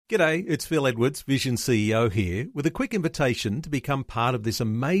G'day, it's Phil Edwards, Vision CEO here, with a quick invitation to become part of this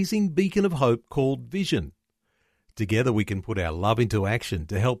amazing beacon of hope called Vision. Together we can put our love into action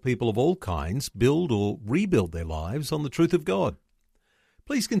to help people of all kinds build or rebuild their lives on the truth of God.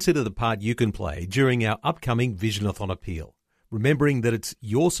 Please consider the part you can play during our upcoming Visionathon appeal, remembering that it's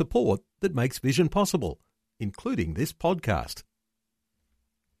your support that makes Vision possible, including this podcast.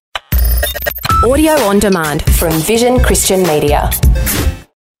 Audio on demand from Vision Christian Media.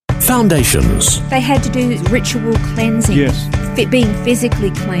 Foundations. They had to do ritual cleansing, being physically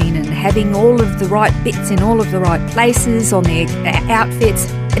clean and having all of the right bits in all of the right places on their outfits.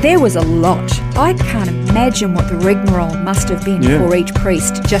 There was a lot. I can't imagine what the rigmarole must have been for each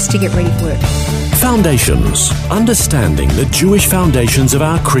priest just to get ready for work. Foundations. Understanding the Jewish foundations of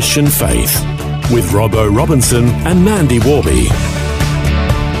our Christian faith. With Robbo Robinson and Mandy Warby.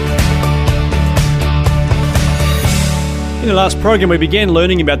 In the last program, we began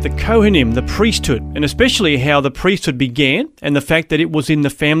learning about the Kohanim, the priesthood, and especially how the priesthood began and the fact that it was in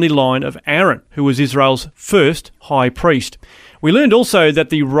the family line of Aaron, who was Israel's first high priest. We learned also that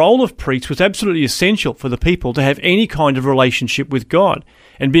the role of priest was absolutely essential for the people to have any kind of relationship with God,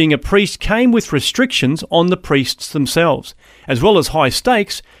 and being a priest came with restrictions on the priests themselves, as well as high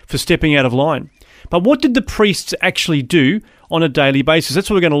stakes for stepping out of line. But what did the priests actually do on a daily basis? That's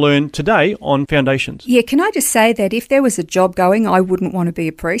what we're going to learn today on Foundations. Yeah, can I just say that if there was a job going, I wouldn't want to be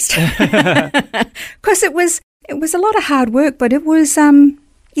a priest. Because it was a lot of hard work, but it was,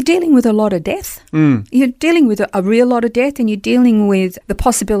 you're dealing with a lot of death. You're dealing with a real lot of death, and you're dealing with the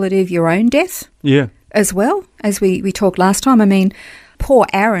possibility of your own death as well, as we talked last time. I mean, poor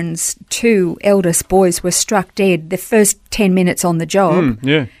Aaron's two eldest boys were struck dead the first 10 minutes on the job.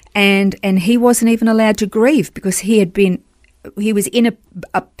 And he wasn't even allowed to grieve because he was in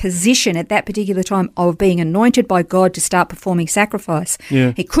a position at that particular time of being anointed by God to start performing sacrifice.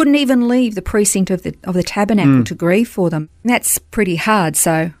 He couldn't even leave the precinct of the tabernacle to grieve for them. And that's pretty hard.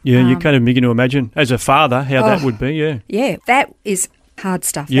 So you kind of begin to imagine as a father how that would be. Yeah, that is hard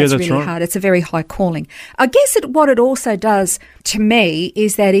stuff. That's really right. hard. It's a very high calling. I guess what it also does to me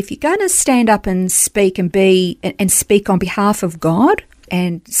is that if you're going to stand up and speak and speak on behalf of God,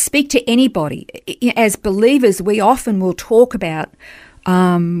 and speak to anybody. As believers, we often will talk about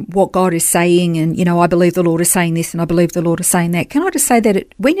what God is saying and, I believe the Lord is saying this and I believe the Lord is saying that. Can I just say that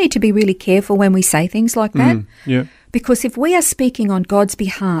we need to be really careful when we say things like that? Because if we are speaking on God's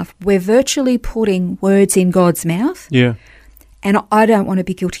behalf, we're virtually putting words in God's mouth. And I don't want to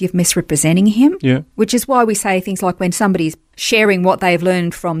be guilty of misrepresenting him, which is why we say things like when somebody's sharing what they've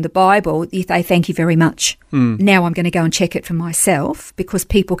learned from the Bible, they thank you very much. Now I'm going to go and check it for myself because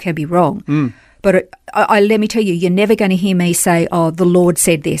people can be wrong. But let me tell you, you're never going to hear me say, oh, the Lord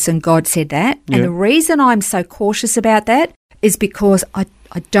said this and God said that. And the reason I'm so cautious about that is because I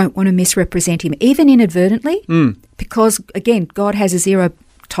don't want to misrepresent him, even inadvertently, because, again, God has a zero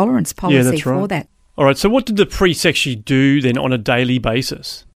tolerance policy for that. All right, so what did the priests actually do then on a daily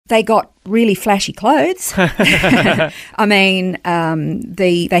basis? They got really flashy clothes. I mean,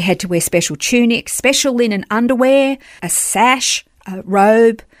 they had to wear special tunics, special linen underwear, a sash, a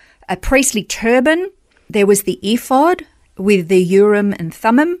robe, a priestly turban. There was the ephod with the Urim and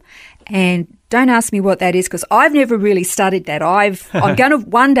Thummim. And don't ask me what that is because I've never really studied that. I'm going to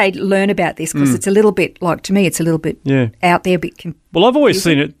one day learn about this because it's a little bit, to me, it's a little bit out there. Well, I've always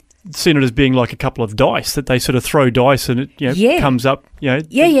seen it as being like a couple of dice that they sort of throw dice and it comes up. And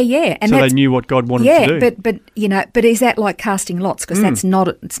so they knew what God wanted to do. But is that like casting lots? Because it's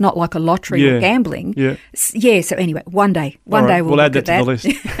not like a lottery or gambling. So anyway, one day we'll add look that at to the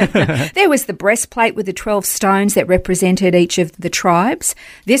list. There was the breastplate with the 12 stones that represented each of the tribes.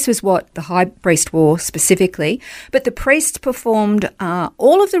 This was what the high priest wore specifically. But the priests performed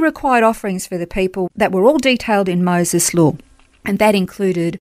all of the required offerings for the people that were all detailed in Moses' law, and that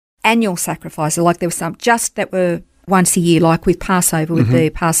included annual sacrifices, like there were some just that were once a year, like with Passover, with the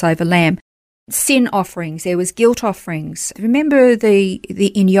Passover lamb. Sin offerings, there was guilt offerings. Remember the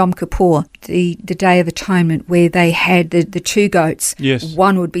in Yom Kippur, the Day of Atonement, where they had the two goats. Yes.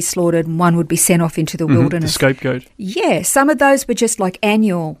 One would be slaughtered and one would be sent off into the wilderness. The scapegoat. Yeah, some of those were just like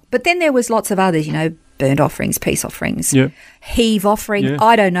annual. But then there was lots of others, burnt offerings, peace offerings, heave offering. Yeah.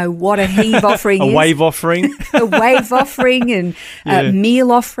 I don't know what a heave offering is. A wave offering. A wave offering and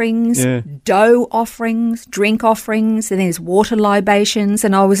meal offerings, dough offerings, drink offerings, and there's water libations.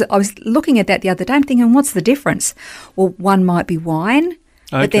 And I was looking at that the other day. I'm thinking, what's the difference? Well, one might be wine,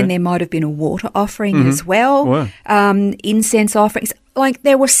 but then there might have been a water offering as well. Wow. Incense offerings. Like,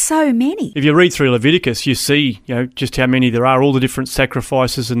 there were so many. If you read through Leviticus, you see, just how many there are, all the different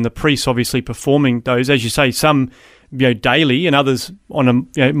sacrifices, and the priests obviously performing those. As you say, some daily, and others on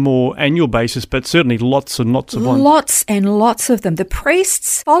a more annual basis, but certainly lots and lots of ones. Lots and lots of them. The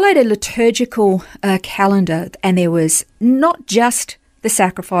priests followed a liturgical calendar, and there was not just the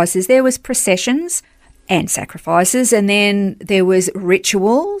sacrifices, there was processions and sacrifices, and then there was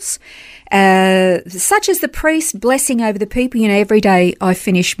rituals, such as the priest blessing over the people. Every day I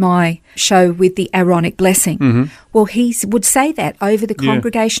finish my show with the Aaronic blessing. Mm-hmm. Well, he would say that over the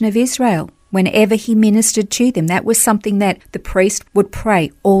congregation of Israel whenever he ministered to them. That was something that the priest would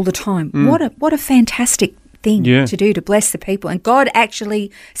pray all the time. What a fantastic thing to do, to bless the people. And God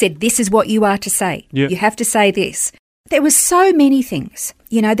actually said, this is what you are to say. Yeah. You have to say this. There were so many things.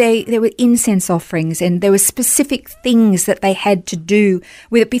 There were incense offerings, and there were specific things that they had to do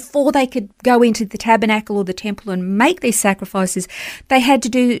with it before they could go into the tabernacle or the temple and make these sacrifices. They had to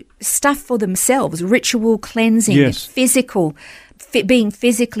do stuff for themselves, ritual cleansing, physical, being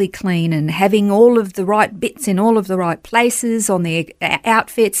physically clean and having all of the right bits in all of the right places on their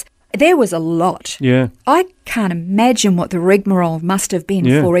outfits. There was a lot. Yeah. I can't imagine what the rigmarole must have been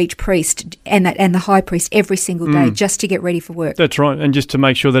for each priest and the high priest every single day just to get ready for work. That's right, and just to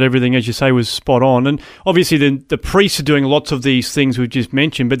make sure that everything, as you say, was spot on. And obviously the priests are doing lots of these things we've just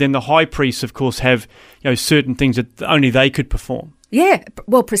mentioned, but then the high priests, of course, have certain things that only they could perform. Yeah,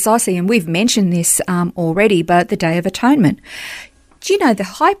 well, precisely, and we've mentioned this already, but the Day of Atonement. Do you know the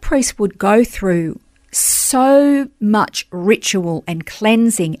high priest would go through so much ritual and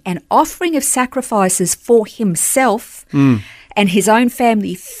cleansing and offering of sacrifices for himself and his own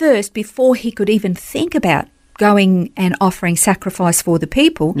family first before he could even think about going and offering sacrifice for the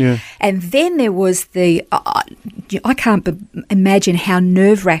people. Yeah. And then there was I can't imagine how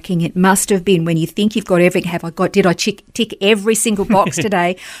nerve-wracking it must have been when you think you've got everything. Did I tick every single box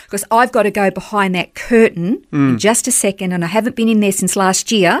today? Because I've got to go behind that curtain in just a second, and I haven't been in there since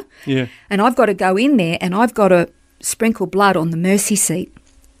last year. Yeah. And I've got to go in there and I've got to sprinkle blood on the mercy seat.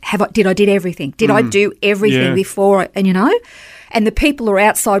 Did I do everything? Did I do everything before? And the people are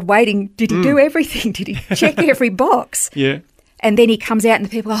outside waiting. Did he do everything? Did he check every box? Yeah. And then he comes out and the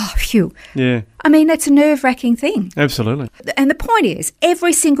people, phew. Yeah. I mean, that's a nerve-wracking thing. Absolutely. And the point is,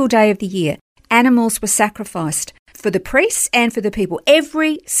 every single day of the year, animals were sacrificed for the priests and for the people.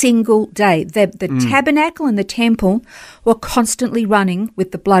 Every single day. The tabernacle and the temple were constantly running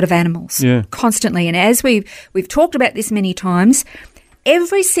with the blood of animals. Yeah. Constantly. And as we've talked about this many times,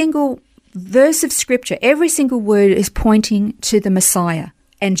 every single verse of Scripture, every single word is pointing to the Messiah,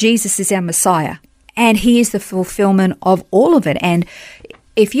 and Jesus is our Messiah, and he is the fulfillment of all of it. And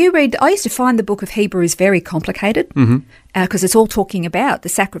if you read, I used to find the book of Hebrews very complicated because it's all talking about the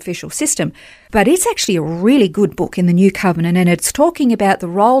sacrificial system, but it's actually a really good book in the New Covenant, and it's talking about the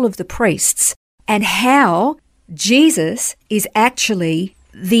role of the priests and how Jesus is actually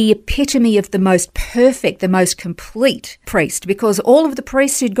the epitome of the most perfect, the most complete priest, because all of the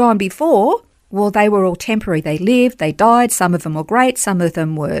priests who'd gone before, well, they were all temporary. They lived, they died. Some of them were great. Some of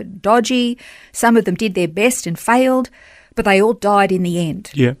them were dodgy. Some of them did their best and failed, but they all died in the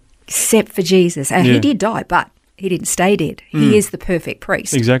end. Yeah. Except for Jesus. And he did die, but he didn't stay dead. He is the perfect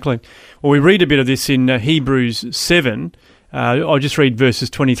priest. Exactly. Well, we read a bit of this in Hebrews 7. I'll just read verses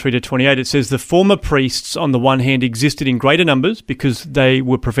 23 to 28. It says, the former priests on the one hand existed in greater numbers because they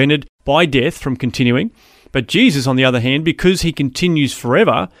were prevented by death from continuing. But Jesus, on the other hand, because he continues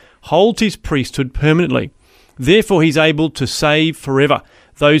forever, holds his priesthood permanently. Therefore he's able to save forever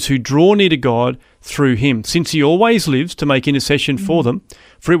those who draw near to God through him, since he always lives to make intercession for them.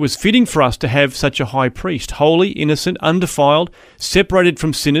 For it was fitting for us to have such a high priest, holy, innocent, undefiled, separated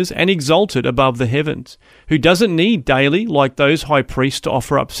from sinners, and exalted above the heavens, who doesn't need daily, like those high priests, to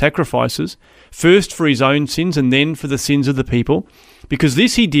offer up sacrifices, first for his own sins and then for the sins of the people, because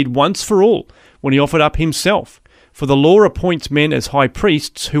this he did once for all, when he offered up himself. For the law appoints men as high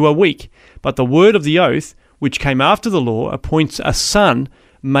priests who are weak, but the word of the oath, which came after the law, appoints a son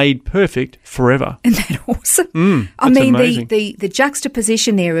made perfect forever. Isn't that awesome? I mean, the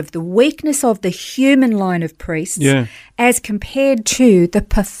juxtaposition there of the weakness of the human line of priests as compared to the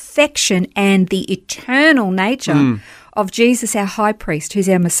perfection and the eternal nature of Jesus, our high priest, who's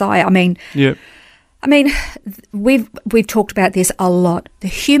our Messiah. I mean, we've talked about this a lot. The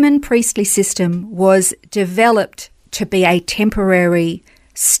human priestly system was developed to be a temporary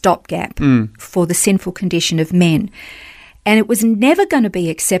stopgap for the sinful condition of men. And it was never going to be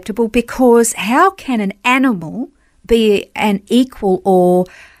acceptable, because how can an animal be an equal or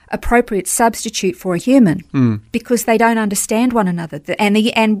appropriate substitute for a human? Because they don't understand one another.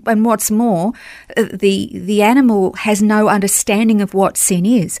 And what's more, the animal has no understanding of what sin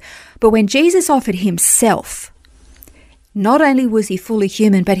is. But when Jesus offered himself, Not only was he fully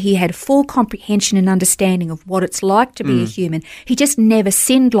human, but he had full comprehension and understanding of what it's like to be a human. He just never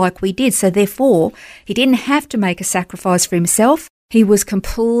sinned like we did. So therefore, he didn't have to make a sacrifice for himself. He was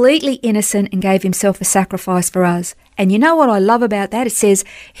completely innocent and gave himself a sacrifice for us. And you know what I love about that? It says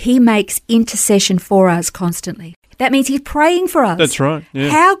he makes intercession for us constantly. That means he's praying for us. That's right. Yeah.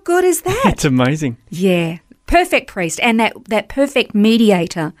 How good is that? It's amazing. Yeah. Perfect priest, and that perfect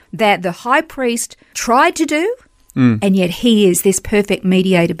mediator that the high priest tried to do, and yet he is this perfect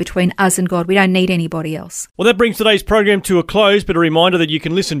mediator between us and God. We don't need anybody else. Well, that brings today's program to a close, but a reminder that you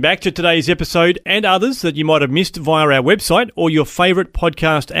can listen back to today's episode and others that you might have missed via our website or your favourite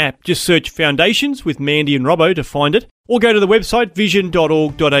podcast app. Just search Foundations with Mandy and Robbo to find it, or go to the website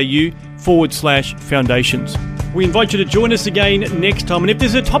vision.org.au/foundations. We invite you to join us again next time, and if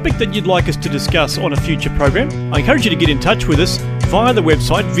there's a topic that you'd like us to discuss on a future program, I encourage you to get in touch with us via the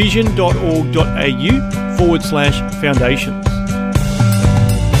website vision.org.au/foundations.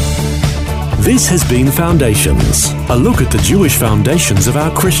 This has been Foundations, a look at the Jewish foundations of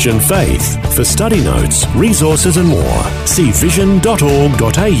our Christian faith. For study notes, resources and more, see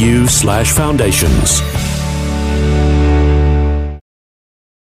vision.org.au/foundations.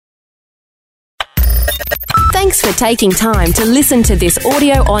 Thanks for taking time to listen to this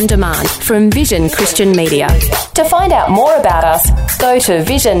audio on demand from Vision Christian Media. To find out more about us, go to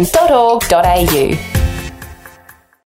vision.org.au.